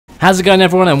How's it going,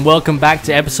 everyone, and welcome back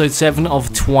to episode 7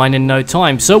 of Twine in No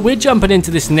Time. So we're jumping into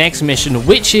this next mission,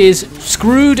 which is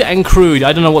Screwed and Crude.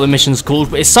 I don't know what the mission's called,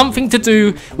 but it's something to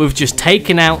do with just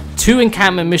taking out 2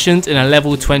 encampment missions in a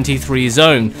level 23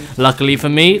 zone. Luckily for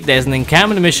me, there's an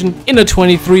encampment mission in a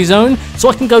 23 zone, so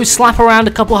I can go slap around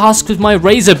a couple husks with my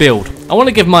razor build. I want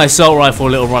to give my assault rifle a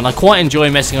little run. I quite enjoy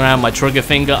messing around with my trigger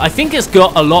finger. I think it's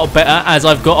got a lot better as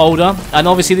I've got older, and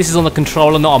obviously this is on the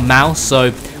controller, not a mouse,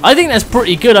 so I think that's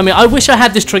pretty good. I mean, I wish I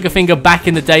had this trigger finger back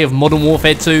in the day of Modern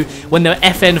Warfare 2, when the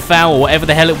FN FAL, or whatever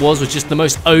the hell it was just the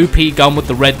most OP gun with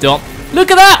the red dot.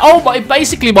 Look at that! Oh, it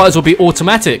basically might as well be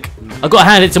automatic. I've got to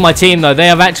hand it to my team, though. They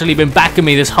have actually been backing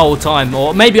me this whole time,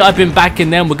 or maybe I've been backing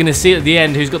them. We're going to see at the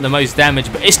end who's got the most damage,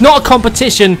 but it's not a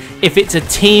competition if it's a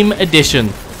team edition.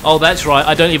 Oh, that's right.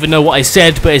 I don't even know what I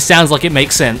said, but it sounds like it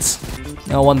makes sense.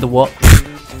 I wonder what.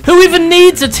 Who even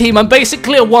needs a team? I'm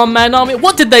basically a one-man army.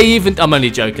 What did they even... I'm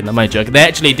only joking. They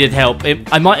actually did help.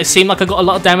 I might have seemed like I got a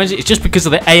lot of damage. It's just because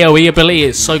of the AoE ability.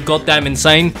 It's so goddamn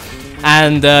insane.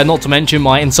 And not to mention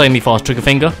my insanely fast trigger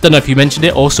finger. Don't know if you mentioned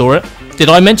it or saw it. Did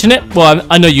I mention it? Well,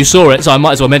 I know you saw it, so I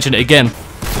might as well mention it again.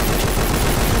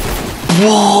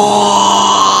 Whoa!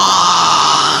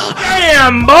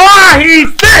 Damn, boy!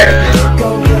 He's thick!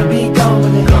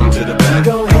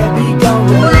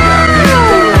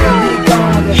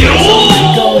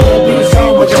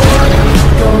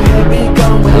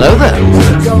 Hello there.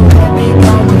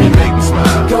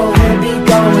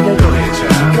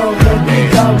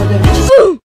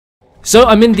 So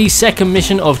I'm in the second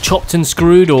mission of Chopped and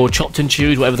Screwed, or Chopped and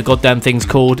Chewed, whatever the goddamn thing's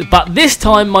called. But this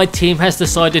time my team has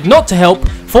decided not to help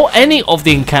for any of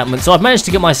the encampments. So I've managed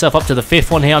to get myself up to the 5th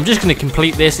one here. I'm just going to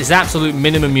complete this. It's the absolute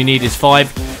minimum you need is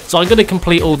 5. So I'm going to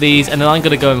complete all these, and then I'm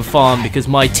going to go and farm because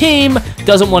my team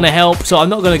doesn't want to help. So I'm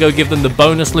not going to go give them the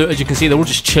bonus loot. As you can see, they're all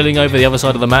just chilling over the other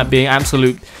side of the map, being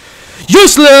absolute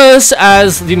useless,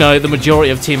 as, you know, the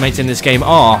majority of teammates in this game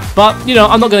are. But, you know,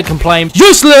 I'm not going to complain.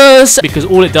 Useless! Because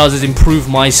all it does is improve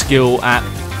my skill at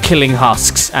killing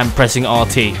husks and pressing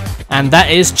RT. And that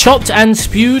is Chopped and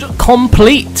Spewed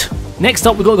complete. Next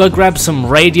up, we've got to go grab some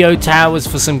radio towers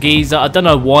for some geezer. I don't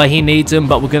know why he needs them,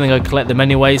 but we're going to go collect them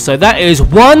anyway. So that is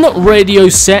 1 radio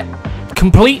set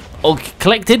complete, or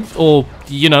collected, or,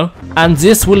 you know. And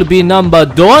this will be number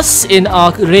 2 in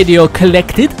our radio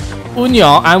collected.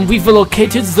 And we've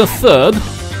located the 3rd.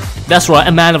 That's right,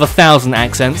 a man of 1,000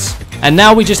 accents. And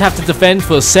now we just have to defend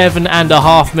for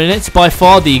 7.5 minutes. By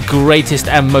far the greatest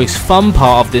and most fun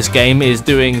part of this game is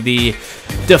doing the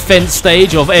defense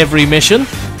stage of every mission.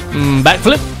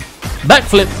 Backflip,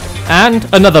 backflip, and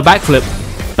another backflip.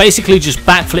 Basically just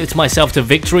backflipped myself to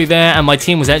victory there, and my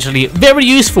team was actually very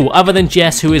useful, other than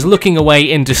Jess, who is looking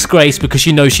away in disgrace because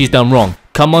she knows she's done wrong.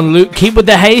 Come on, Luke, keep with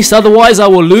the haste, otherwise I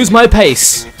will lose my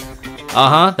pace.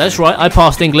 That's right, I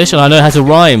passed English and I know how to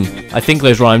rhyme. I think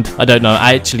those rhymed. I don't know,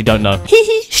 I actually don't know.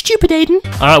 Hehe, stupid Aidan.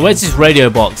 Alright, where's this radio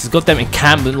box? It's got them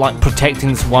encampment, like, protecting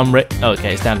this one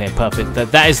okay, it's down here, perfect.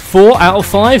 That is 4 out of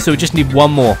 5, so we just need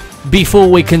 1 more. Before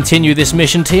we continue this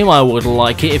mission, team, I would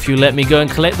like it if you let me go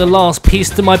and collect the last piece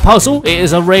to my puzzle. It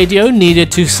is a radio needed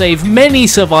to save many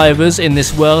survivors in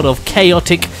this world of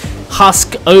chaotic,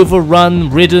 husk,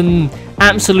 overrun, ridden,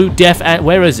 absolute death. And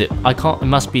where is it? I can't. It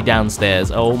must be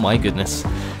downstairs. Oh my goodness.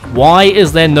 Why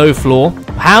is there no floor?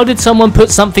 How did someone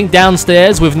put something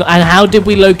downstairs with and how did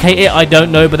we locate it? I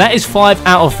don't know, but that is 5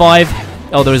 out of 5.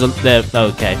 Oh, there is a there.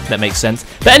 Okay, that makes sense.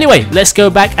 But anyway, let's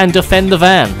go back and defend the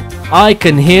van. I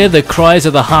can hear the cries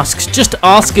of the husks just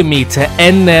asking me to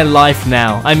end their life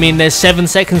now. I mean, there's 7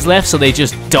 seconds left, so they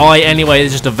just die anyway. They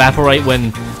just evaporate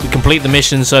when we complete the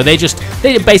mission. So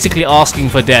they're basically asking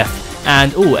for death.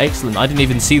 And, oh, excellent. I didn't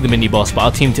even see the mini-boss, but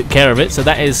our team took care of it. So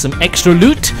that is some extra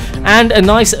loot and a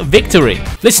nice victory.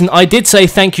 Listen, I did say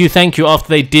thank you after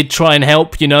they did try and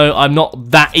help. You know, I'm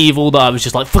not that evil that I was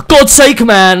just like, for God's sake,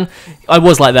 man. I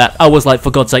was like that. I was like,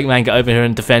 for God's sake, man, get over here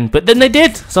and defend. But then they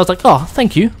did. So I was like, oh,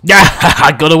 thank you. Yeah,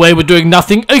 I got away with doing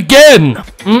nothing again.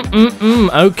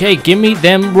 Okay, give me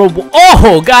them rewards.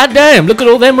 Oh, goddamn. Look at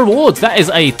all them rewards. That is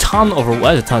a ton of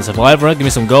rewards. That's a ton of survivor. Give me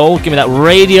some gold. Give me that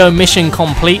radio mission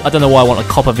complete. I don't know why I want a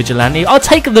copper vigilante. I'll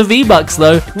take the V-Bucks,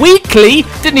 though. Weekly.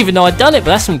 Didn't even know I'd done it, but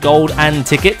that's some gold and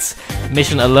tickets.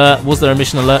 Mission alert. Was there a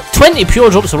mission alert? 20 pure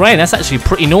drops of rain. That's actually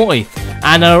pretty naughty.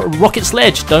 And a rocket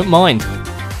sledge. Don't mind.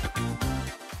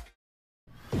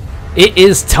 It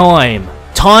is time.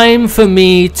 Time for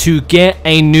me to get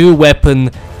a new weapon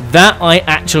that I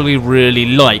actually really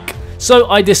like. So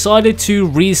I decided to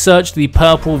research the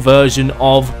purple version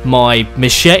of my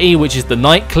machete, which is the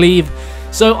Night Cleave.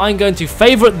 So I'm going to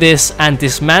favorite this and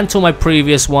dismantle my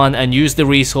previous one and use the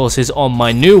resources on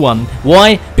my new one.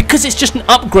 Why? Because it's just an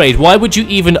upgrade. Why would you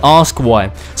even ask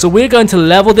why? So we're going to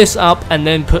level this up and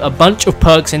then put a bunch of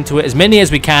perks into it, as many as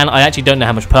we can. I actually don't know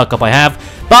how much perk up I have,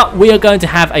 but we are going to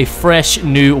have a fresh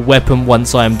new weapon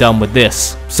once I am done with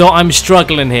this. So I'm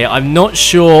struggling here. I'm not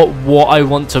sure what I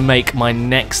want to make my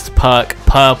next perk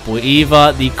purple.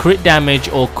 Either the crit damage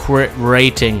or crit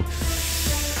rating.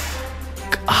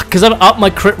 Because I've upped my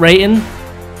crit rating,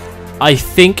 I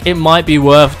think it might be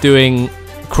worth doing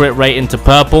crit rating to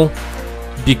purple.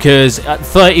 Because at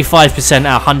 35%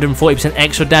 at 140%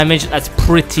 extra damage, that's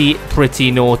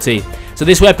pretty naughty. So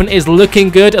this weapon is looking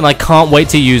good and I can't wait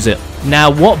to use it. Now,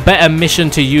 what better mission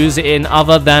to use it in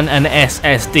other than an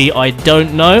SSD, I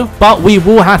don't know. But we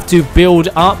will have to build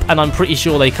up, and I'm pretty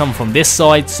sure they come from this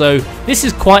side. So this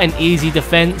is quite an easy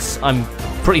defense. I'm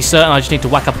pretty certain I just need to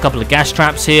whack up a couple of gas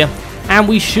traps here. And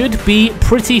we should be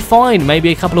pretty fine.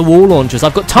 Maybe a couple of wall launchers.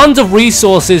 I've got tons of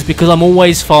resources because I'm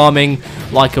always farming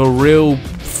like a real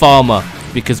farmer.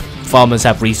 Because farmers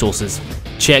have resources.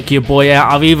 Check your boy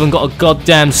out. I've even got a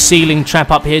goddamn ceiling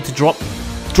trap up here to drop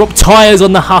tires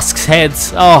on the husks'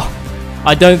 heads. Oh,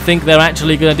 I don't think they're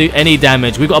actually going to do any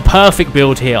damage. We've got a perfect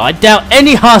build here. I doubt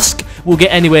any husk will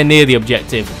get anywhere near the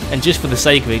objective. And just for the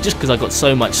sake of it, just because I've got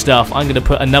so much stuff, I'm going to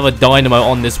put another dynamo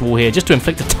on this wall here just to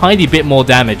inflict a tiny bit more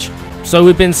damage. So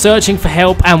we've been searching for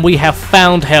help and we have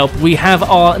found help. We have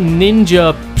our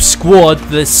ninja squad.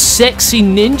 The sexy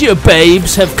ninja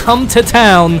babes have come to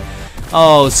town.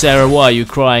 Oh, Sarah, why are you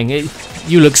crying?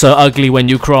 You look so ugly when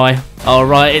you cry.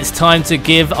 Alright, it's time to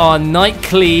give our night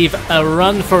cleave a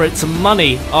run for its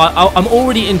money. I'm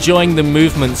already enjoying the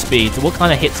movement speed. What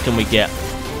kind of hits can we get?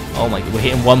 Oh my god, we're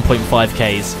hitting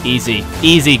 1.5Ks. Easy.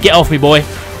 Easy. Get off me, boy.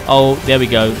 Oh, there we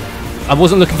go. I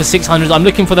wasn't looking for 600s. I'm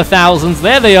looking for the thousands.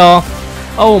 There they are.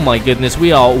 Oh my goodness,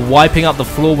 we are wiping up the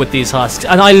floor with these husks.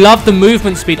 And I love the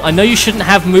movement speed. I know you shouldn't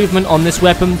have movement on this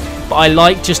weapon, but I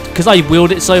like just, because I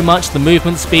wield it so much, the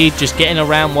movement speed, just getting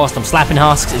around whilst I'm slapping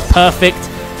husks is perfect.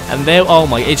 And there, oh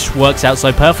my, it just works out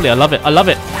so perfectly. I love it. I love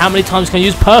it. How many times can I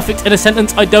use perfect in a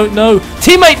sentence? I don't know.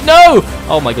 Teammate, no!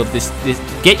 Oh my god, this,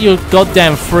 get your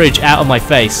goddamn fridge out of my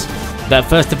face. That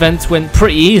first event went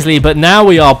pretty easily, but now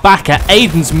we are back at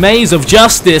Aidan's maze of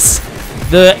justice.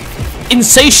 The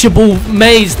insatiable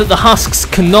maze that the husks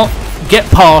cannot get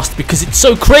past because it's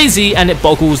so crazy and it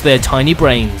boggles their tiny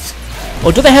brains.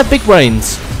 Or do they have big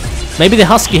brains? Maybe the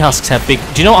husky husks have big...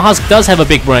 Do you know what husk does have a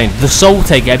big brain? The soul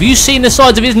taker. Have you seen the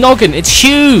size of his noggin? It's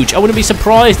huge. I wouldn't be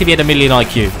surprised if he had 1,000,000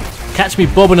 IQ. Catch me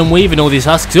bobbing and weaving all these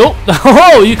husks.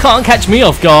 Oh, you can't catch me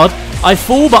off guard. I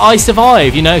fall, but I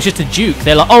survive. You know, it's just a juke.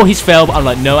 They're like, oh, he's fell. But I'm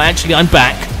like, no, actually, I'm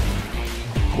back.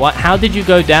 What? How did you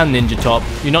go down, Ninja Top?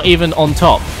 You're not even on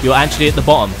top. You're actually at the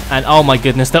bottom. And oh my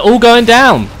goodness, they're all going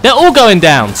down. They're all going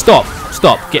down. Stop.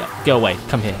 Stop. Go away.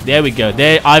 Come here. There we go.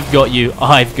 There. I've got you.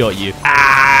 I've got you.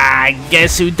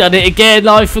 Guess who done it again?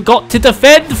 I forgot to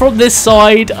defend from this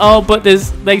side. Oh, but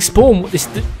they spawn.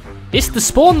 It's the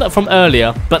spawn from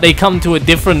earlier, but they come to a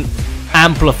different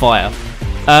amplifier.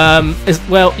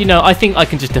 Well, you know, I think I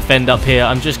can just defend up here.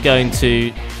 I'm just going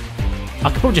to... I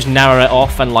could probably just narrow it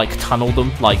off and, like, tunnel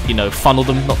them. Like, you know, funnel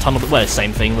them. Not tunnel them. Well,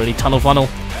 same thing, really. Tunnel, funnel.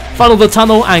 Funnel the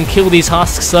tunnel and kill these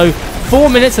husks. So, 4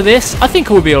 minutes of this, I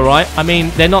think it will be alright. I mean,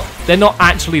 they're not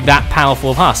actually that powerful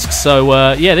of husks.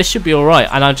 So, yeah, this should be alright.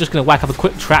 And I'm just going to whack up a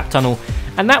quick trap tunnel.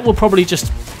 And that will probably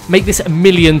just make this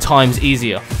 1,000,000 times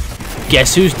easier.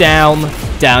 Guess who's down?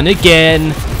 Down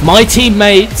again. My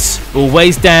teammates,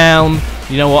 always down.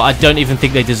 You know what? I don't even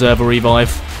think they deserve a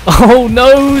revive. Oh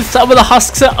no, some of the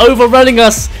husks are overrunning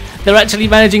us. They're actually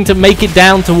managing to make it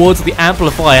down towards the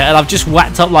amplifier, and I've just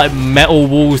whacked up like metal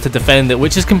walls to defend it,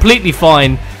 which is completely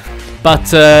fine.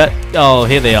 But, oh,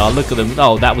 here they are. Look at them.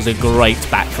 Oh, that was a great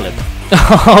backflip.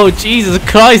 Oh, Jesus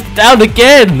Christ, down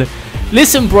again.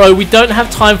 Listen, bro, we don't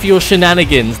have time for your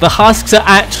shenanigans. The husks are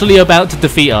actually about to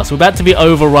defeat us. We're about to be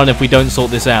overrun if we don't sort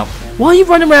this out. Why are you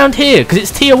running around here? Because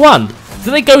it's tier 1.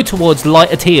 Do they go towards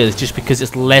lighter tiers just because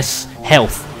it's less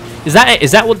health? Is that it?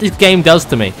 Is that what this game does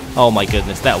to me? Oh my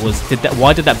goodness,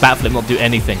 why did that backflip not do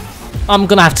anything? I'm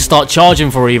gonna have to start charging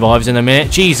for revives in a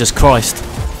minute. Jesus Christ.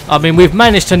 I mean, we've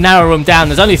managed to narrow them down.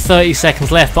 There's only 30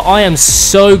 seconds left, but I am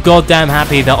so goddamn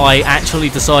happy that I actually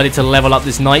decided to level up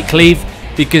this night cleave,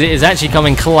 because it is actually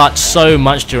coming clutch so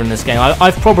much during this game.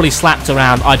 I've probably slapped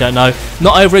around, I don't know,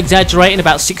 not over exaggerating,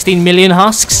 about 16 million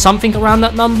husks, something around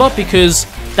that number, because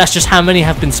that's just how many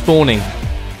have been spawning.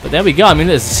 But there we go. I mean,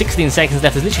 there's 16 seconds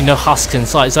left. There's literally no husks in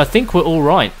sight, so I think we're all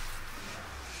right.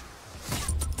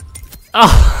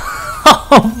 Oh,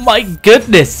 oh my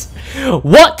goodness.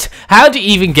 What How do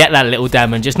you even get that little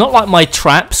damage? It's not like my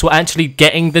traps were actually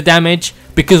getting the damage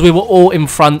because we were all in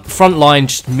front line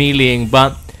just meleeing,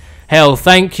 but hell,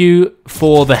 thank you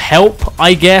for the help,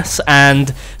 I guess,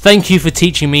 and thank you for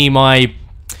teaching me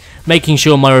making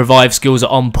sure my revive skills are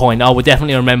on point. I will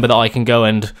definitely remember that I can go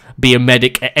and be a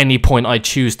medic at any point I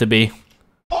choose to be.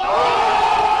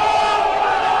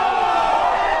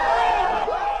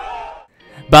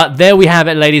 But there we have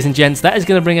it, ladies and gents. That is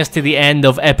going to bring us to the end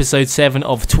of episode 7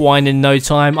 of Twine in No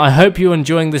Time. I hope you're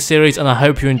enjoying the series and I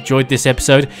hope you enjoyed this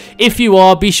episode. If you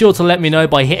are, be sure to let me know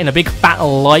by hitting a big fat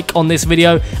like on this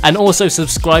video and also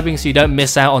subscribing so you don't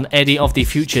miss out on any of the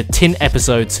future TINT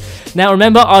episodes. Now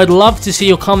remember, I'd love to see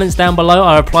your comments down below.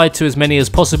 I reply to as many as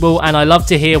possible and I love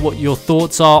to hear what your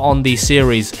thoughts are on the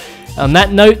series. On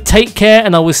that note, take care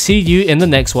and I will see you in the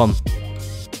next one.